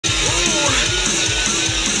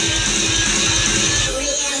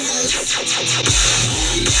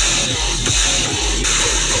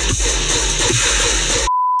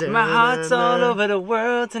My heart's all over the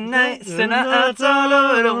world tonight. My heart's all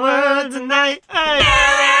over the world tonight.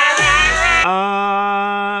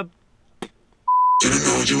 Didn't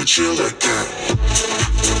know you would chill like that.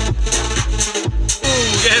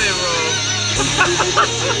 Get it, bro.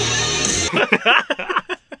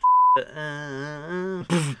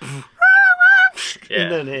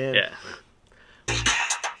 Yeah.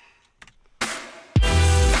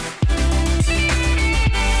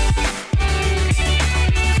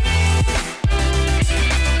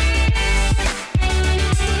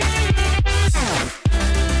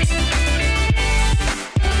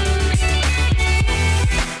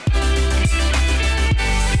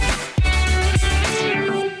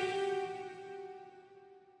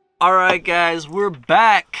 Alright guys, we're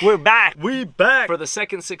back. We back For the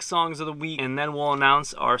second 6 songs of the week, and then we'll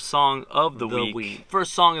announce our song of the week.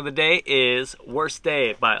 First song of the day is Worst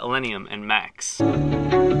Day by Illenium and Max.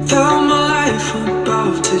 Found my life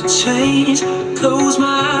about to change. Close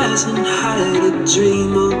my eyes and hide a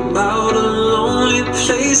dream about a lonely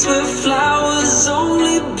place where flowers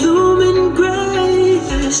only bloom in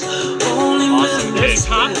grace. Only This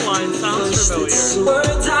top line sounds familiar.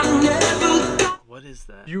 Words I never got. What is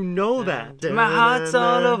that? You know that. My heart's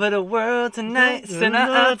all over the world tonight. My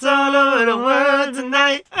heart's all over the world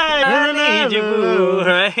tonight. I need you, boo,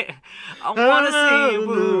 right? I wanna see you,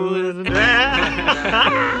 boo.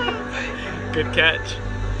 Good catch.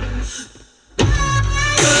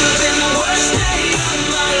 Could've been the worst day of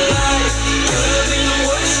my life. Could've been the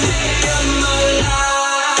worst day of my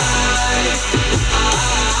life.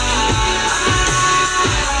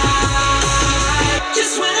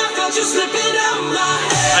 Just when I felt you slipping out my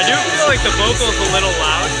head. I do feel like the vocal's a little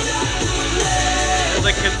loud.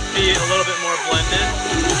 It could be a little bit more blended.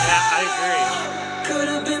 Yeah, I agree. Could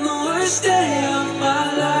have been the worst day of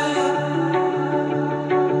my life.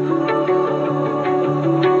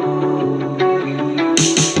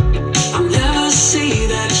 I'll never see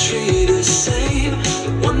that tree the same.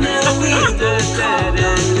 One that we both called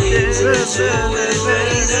our names until it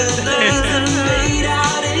rains and made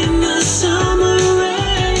out in the summer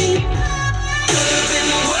rain. Could have been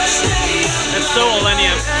the worst day of my life. It's so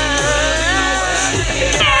Illenium.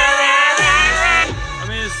 I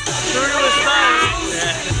mean, it's true to his style.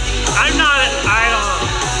 I don't know.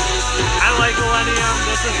 I like Illenium.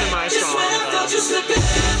 This isn't my Just song. when I felt you slipping.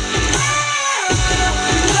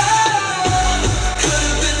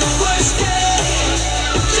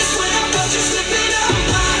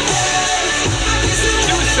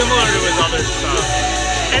 Similar to his other stuff.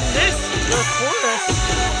 And this, the chorus,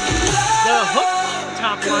 the hook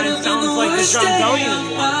top line sounds like the John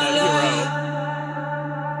Bellion one that he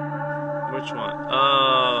wrote. Which one?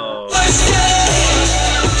 Oh.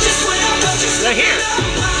 Right here.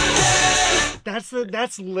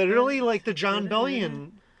 That's literally like the John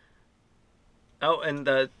Bellion. Oh, and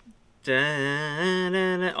the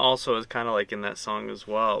also is kind of like in that song as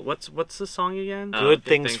well. What's the song again? Good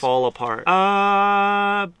Things Fall Apart.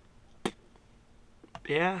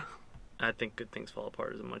 Yeah. I think Good Things Fall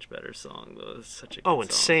Apart is a much better song though. It's such a good song.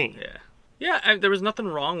 Insane. Yeah. Yeah, there was nothing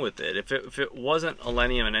wrong with it. If it wasn't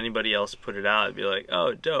Illenium and anybody else put it out, it'd be like,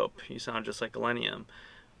 oh, dope. You sound just like Illenium.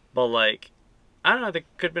 But like, I don't know, there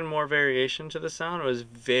could have been more variation to the sound. It was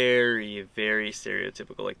very, very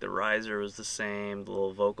stereotypical. Like the riser was the same, the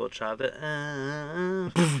little vocal chop. That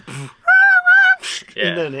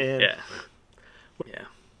yeah.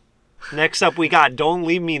 Next up, we got Don't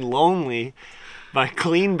Leave Me Lonely by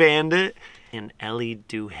Clean Bandit and Elley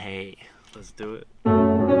Duhé. Let's do it.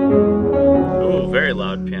 Ooh, very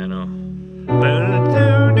loud piano.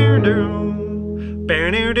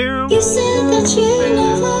 You said that you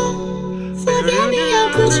never forget me, how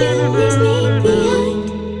could you leave me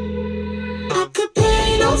behind? I could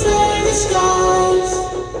paint over the scars,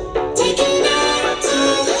 taking out to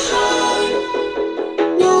the heart.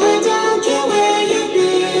 No, I don't care where you've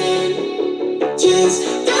been, just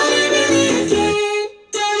don't let me leave again.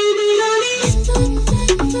 Don't leave me lonely.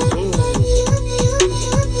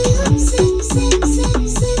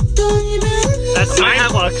 That side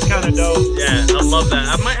flux kind of dope. Yeah, I love that.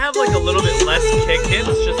 I might have like a little bit less kick hits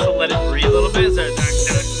just to let it breathe a little bit.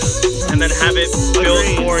 And then have it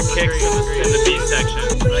build more kicks in the beat section.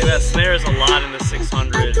 Like that snare is a lot in the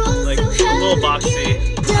 600. Like a little boxy.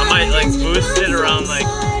 I might like boost it around like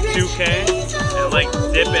 2K and like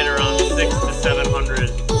dip it around 600 to 700.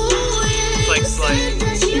 It's like slight.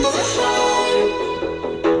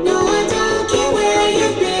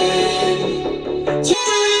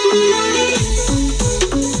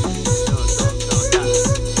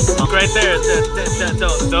 Right there,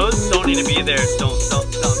 those don't need to be there. Don't.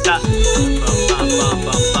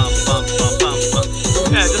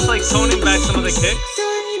 Yeah, just like toning back some of the kicks.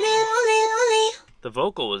 The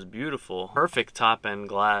vocal was beautiful. Perfect top end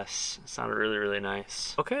glass. It sounded really, really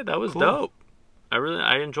nice. Okay, that was dope.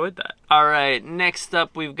 I enjoyed that. All right, next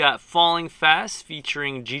up we've got Falling Fast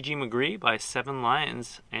featuring Gigi MaGree by 7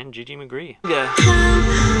 Lions and Gigi MaGree. Yeah.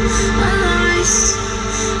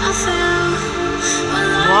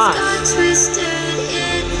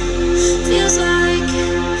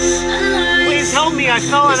 Please help me, I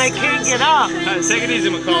fell and I can't get up. Take it easy,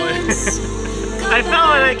 Macaulay. I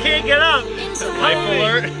fell and I can't get up. Life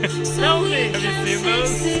alert. Help me. Have you seen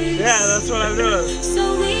those? Yeah, that's what I'm doing.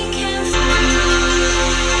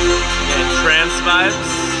 And trance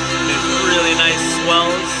vibes. These really nice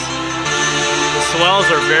swells. The swells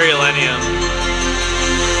are very Illenium.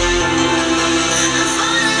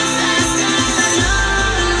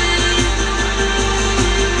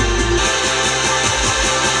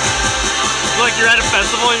 It's like you're at a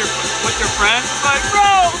festival with your friends. It's like,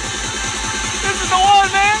 bro, this is the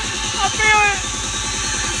one, man. I feel it.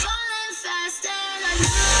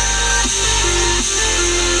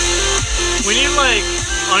 We need like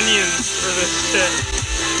onions for this shit.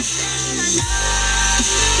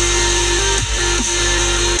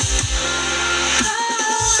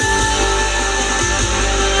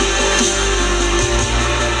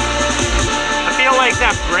 I feel like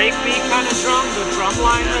that breakbeat kind of drum, the drum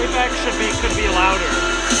line right back could be louder.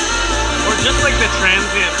 Or just like the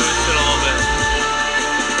transient boost it a little bit.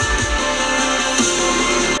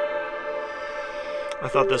 I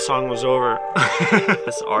thought this song was over.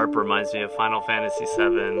 This ARP reminds me of Final Fantasy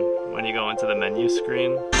VII when you go into the menu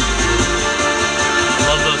screen. I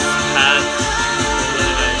love those pads.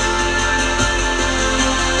 Really nice.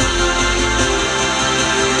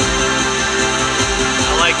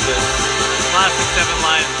 I like this. Classic 7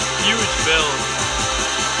 Lions. Huge build.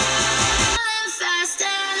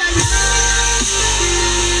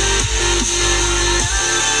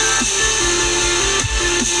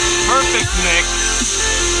 Perfect mix.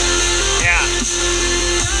 Yeah.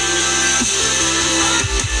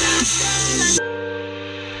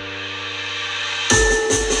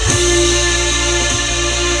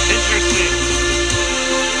 Interesting.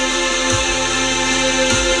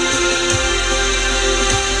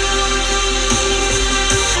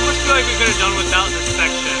 I almost feel like we could have done without this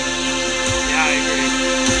section. Yeah, I agree.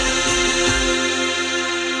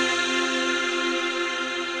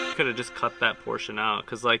 Could have just cut that portion out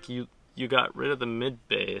because like you got rid of the mid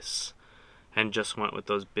bass and just went with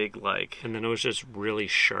those big like, And then it was just really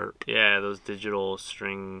sharp. yeah, those digital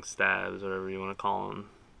string stabs, whatever you want to call them.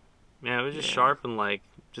 Yeah, it was just sharp and like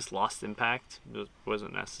just lost impact. It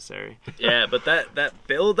wasn't necessary. Yeah, but that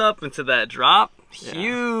build up into that drop,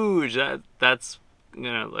 huge. That's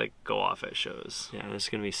gonna like go off at shows. Yeah, this is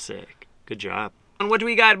gonna be sick. Good job. And what do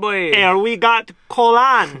we got, boy? Here we got Call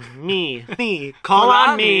On Me. Call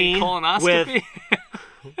On Me Colonoscopy.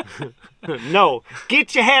 No,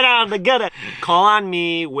 get your head out of the gutter. Call On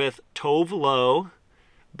Me with Tove Lo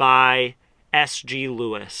by S.G.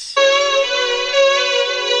 Lewis. The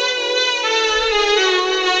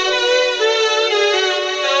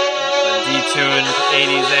detuned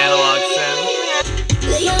 80s analog synth.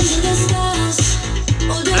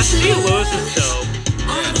 S.G. Lewis is dope.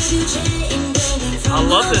 I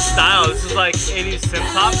love this style. This is like 80s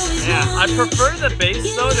synth pop. Yeah. I prefer the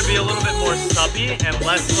bass though to be a little bit more stubby and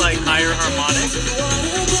less like higher harmonic.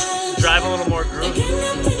 Drive a little more groove.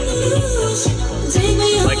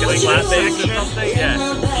 Like a slap bass or something. Yeah.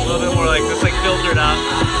 A little bit more like this, like filtered out.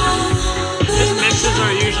 His mixes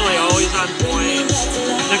are usually always on point.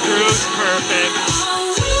 The groove's perfect.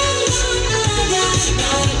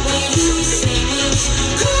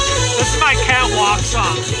 This is my catwalk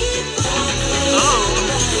song. Oh.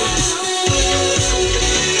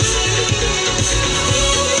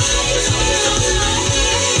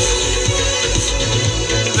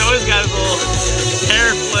 He's always got his little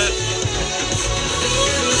hair flip.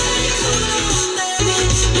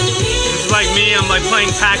 This is like me, I'm like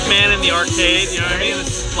playing Pac-Man in the arcade, you know what I mean?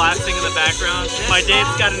 This is blasting in the background. My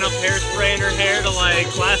date's got enough hairspray in her hair to like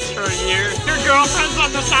last her a year. Your girlfriend's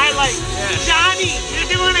on the side like, Johnny, you're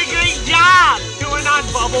doing a great job. Doing on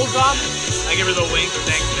bubble gum. I give her the wink,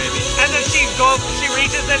 thanks baby. And then she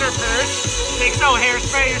reaches in her purse, takes out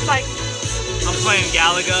hairspray, it's like, I'm playing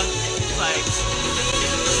Galaga. Like,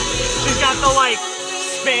 she's got the like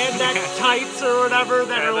spandex tights or whatever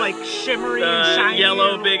that are like shimmery and shiny.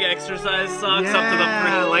 Yellow big exercise socks up to the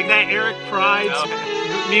Yeah, like that Eric Pride's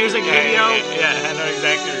music video. Yeah, I know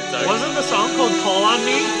exactly what you're talking about. Wasn't the song called Call On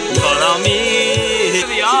Me? Call on me.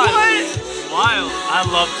 The odds. Wild. I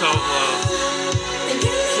love Tove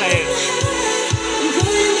Lo.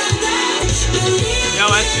 Yo,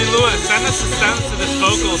 SG Lewis, send us the stems to this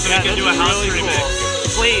vocal so we can do a house really remix.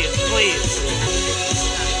 Cool. Please,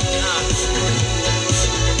 please.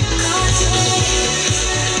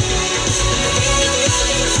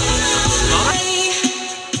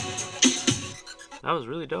 That was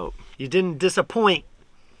really dope. You didn't disappoint.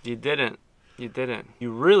 You didn't. You didn't.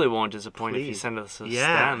 You really won't disappoint if you Please. send us the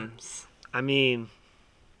Yeah. stems. I mean,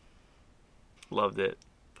 Loved it.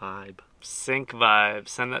 vibe. Sync vibe.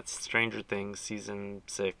 Send that Stranger Things season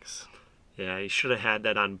 6. Yeah, you should have had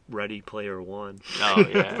that on Ready Player One. Oh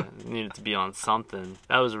yeah, it needed to be on something.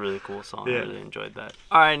 That was a really cool song. Yeah. I really enjoyed that.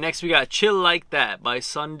 All right, next we got "Chill Like That" by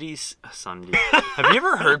Sunday. Have you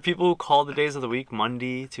ever heard people who call the days of the week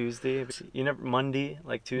Monday, Tuesday? You never Monday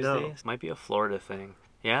like Tuesday? No. It might be a Florida thing.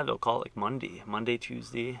 Yeah, they'll call it like Monday,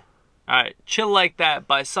 Tuesday. All right, "Chill Like That"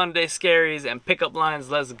 by Sunday Scaries and Pickup Lines.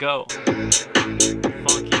 Let's go.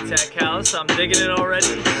 Funky Tech House. I'm digging it already.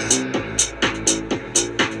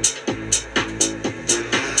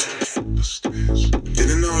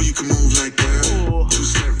 Didn't know you can move like that. Ooh.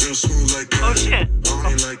 Two-step real smooth like that. Oh shit! On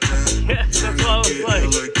it like that. Yeah, that's what I was Get like.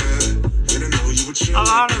 ill like that. Didn't know you would chill I'm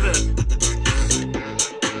like out of it.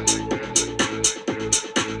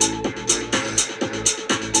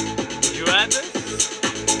 Did you add this?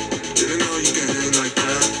 Didn't know you can hang like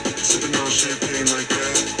that. Sipping on champagne like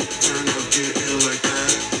that. Turn up, get ill like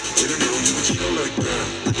that. Didn't know you would chill like that.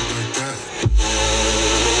 Like that.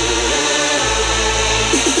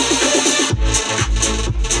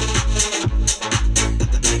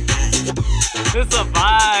 This is a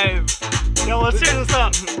vibe. Yo, let's hear this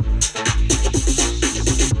up.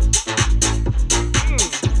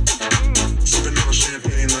 Sipping on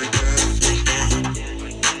champagne like that.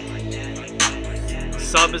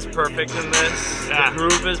 Sub is perfect in this. Yeah. The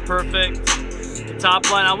groove is perfect. The top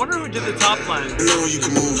line. I wonder who did the top line. Didn't know you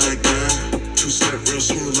can move like that. Two-step real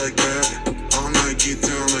smooth like that. All night, get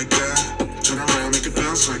down like that. Turn around, make it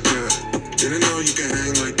bounce like that. Didn't know you can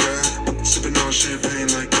hang like that. Sipping on champagne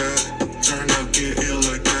like that. Turn up, get ill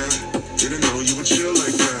like that. Didn't know you would chill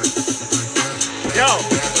like that. Yo,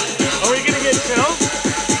 are we gonna get chill?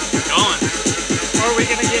 Going. Or are we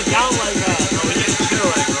gonna get down like that? Oh, we get chill,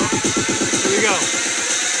 like, bro. Here we go.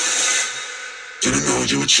 Didn't know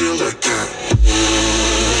you would chill like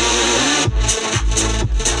that.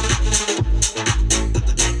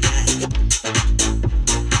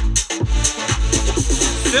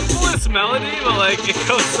 Simplest melody, but like it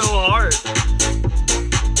goes so hard.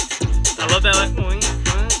 I love that. Like,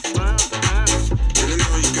 Didn't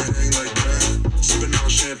know you can hang like that. Sipping on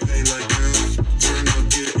champagne like that. Turn up,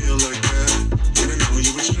 get ill like that. Didn't know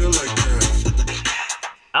you would chill like that.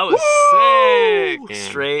 that was sick.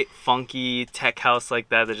 Straight funky tech house like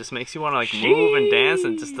that just makes you want to like move and dance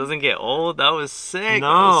and just doesn't get old. That was sick. That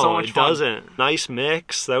was No, so much it fun. doesn't. Nice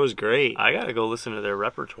mix. That was great. I gotta go listen to their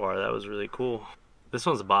repertoire. That was really cool. This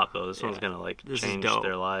one's a bop though. This one's gonna like This is change dope.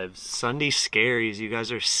 their lives. Sunday Scaries. You guys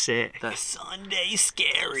are sick. The Sunday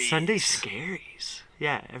Scaries. Sunday Scaries.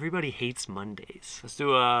 Yeah, everybody hates Mondays. Let's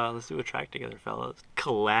do a track together, fellas.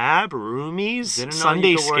 Collab, roomies, Didn't know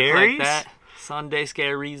Sunday you could work Scaries. like that. Sunday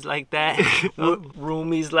Scaries like that.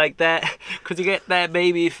 Roomies like that. Cause you get that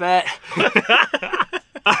baby fat.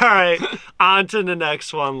 All right, on to the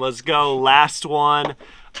next one. Let's go. Last one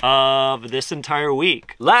of this entire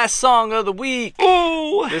week. Last song of the week.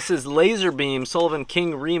 Ooh. This is Laserbeam Sullivan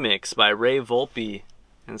King remix by Ray Volpe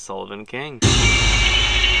and Sullivan King.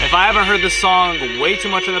 If I haven't heard this song way too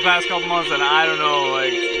much in the past couple months, then I don't know,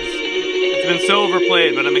 like, it's been so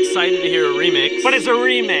overplayed, but I'm excited to hear a remix. But it's a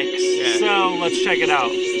remix, Yeah. so let's check it out.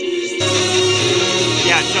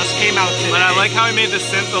 Yeah, it just came out today. But I like how he made the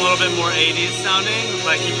synth a little bit more 80s sounding,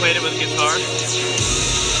 like he played it with guitar.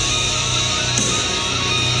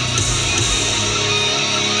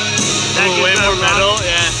 That Ooh, way gets more that metal, rock.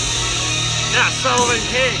 yeah. Yeah, Sullivan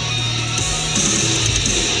King.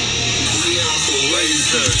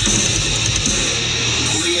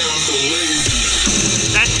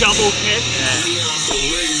 That double kick.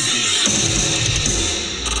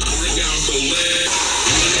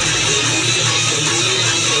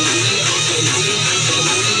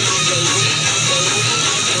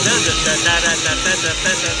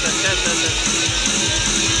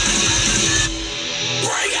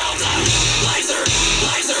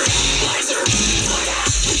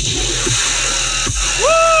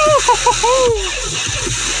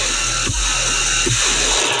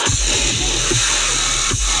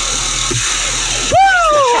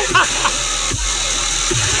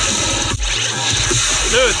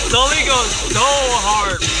 Dude, Sully goes so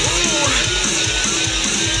hard.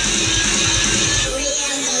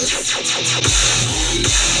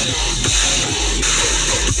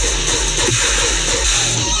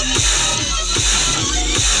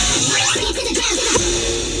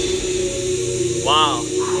 Wow.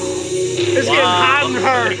 It's getting hot in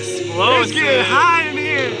her. Explosive. It's getting hot in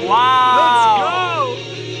here. Wow. Let's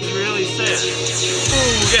go. It's really sick.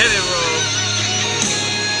 Ooh, get it, bro.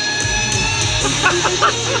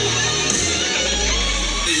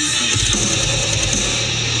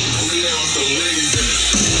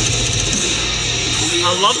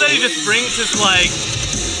 I love that he just brings his like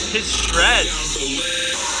his shred.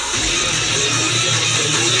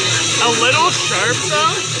 A little sharp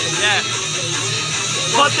though. Yeah.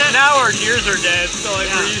 But then now our ears are dead, so like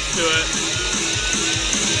we're used to it.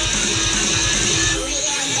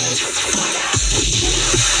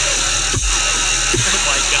 Oh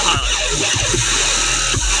my god.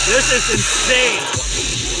 This is insane.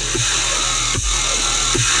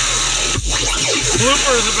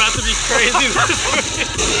 Bloopers about to be crazy.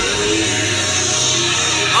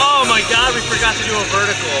 Oh my god, we forgot to do a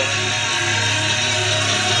vertical.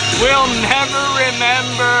 We'll never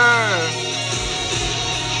remember.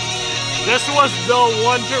 This was the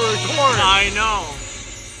one to record. I know.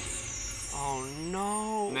 Oh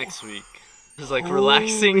no. Next week. There's like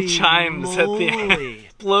relaxing Holy chimes at the end. moly.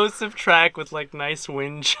 Explosive track with like nice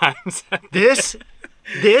wind chimes. This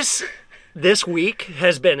week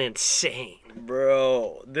has been insane.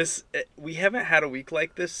 Bro, we haven't had a week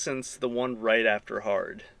like this since the one right after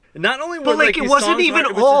Hard. Not only were But like his it wasn't songs even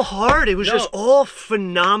hard, it was all just hard. It was No. just all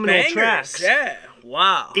phenomenal bangers. tracks. Yeah.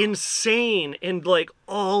 Wow. Insane and like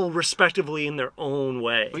all respectively in their own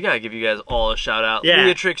way. We gotta give you guys all a shout out. Yeah.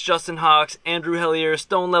 Leatrix, Justin Hawks, Andrew Hellier,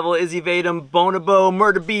 Stone Level, Izzy Vadum, Bonobo,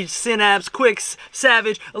 Murder Beach, Synapse, Quicks,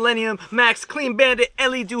 Savage, Illenium, Max, Clean Bandit,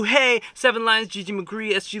 Elley, Duhé, 7 Lines, GG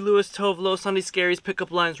MaGree, SG Lewis, Tove, Low, Sunday Scaries,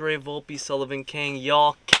 Pickup Lines, Ray Volpe, Sullivan, King.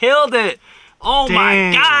 Y'all killed it. Oh my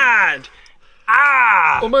Dang. god.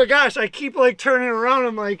 Ah. Oh my gosh, I keep like turning around.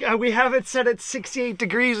 I'm like, we have it set at 68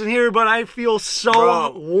 degrees in here, but I feel so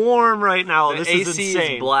Bro. warm right now. The This AC is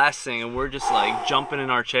insane. is blasting and we're just like jumping in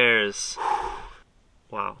our chairs.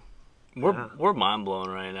 Wow. We're mind blown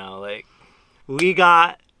right now. Like, We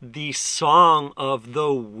got the song of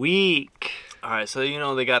the week. all right, so you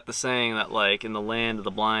know they got the saying that like in the land of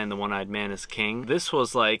the blind, the one-eyed man is king. This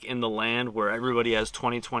was like in the land where everybody has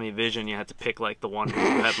 20/20 vision. You had to pick like the one who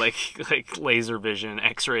had like laser vision,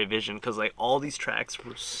 X-ray vision, because like all these tracks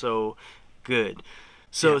were so good,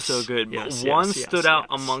 so good. Yes, but one yes, stood yes, out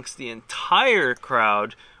yes. amongst the entire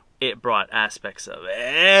crowd. It brought aspects of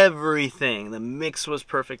everything. The mix was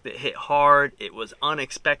perfect. It hit hard. It was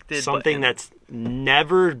unexpected. Something that's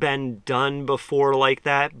never been done before like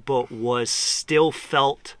that, but was still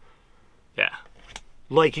felt yeah.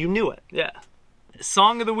 like you knew it. Yeah.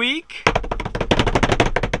 Song of the week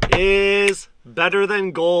Is Better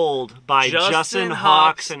Than Gold by Justin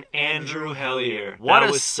Hawks and Andrew Hellier. What That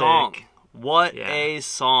a was song. sick. What Yeah. a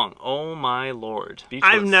song. Oh my lord. I've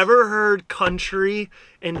Speechless. never heard country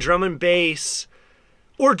and drum and bass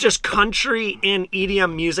or just country and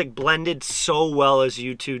EDM music blended so well as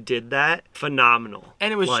you two did that. Phenomenal.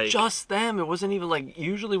 And it was Like, just them. It wasn't even like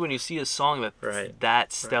usually when you see a song that's Right.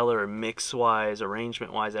 that stellar mix wise,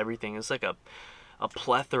 arrangement wise, everything. It's like a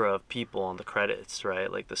plethora of people on the credits,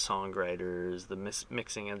 right? Like the songwriters, the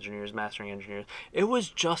mixing engineers, mastering engineers. It was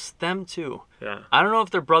just them two. Yeah. I don't know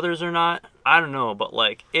if they're brothers or not. I don't know, but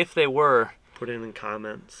like if they were, Put it in the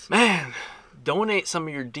comments. man, donate some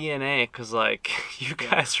of your DNA because like you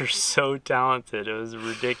guys are so talented. It was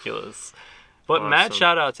ridiculous. But mad Awesome.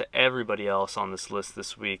 shout out to everybody else on this list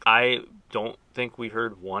this week. I don't think we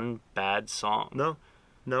heard one bad song. No,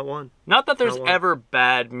 not one. Not that there's Not one. ever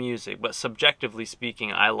bad music, but subjectively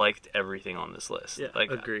speaking, I liked everything on this list. Yeah,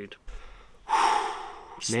 like agreed.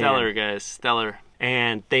 stellar, Man. guys, stellar.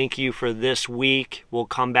 And thank you for this week. We'll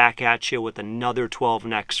come back at you with another 12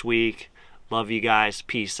 next week. Love you guys.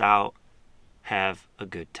 Peace out. Have a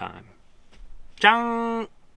good time. Ciao.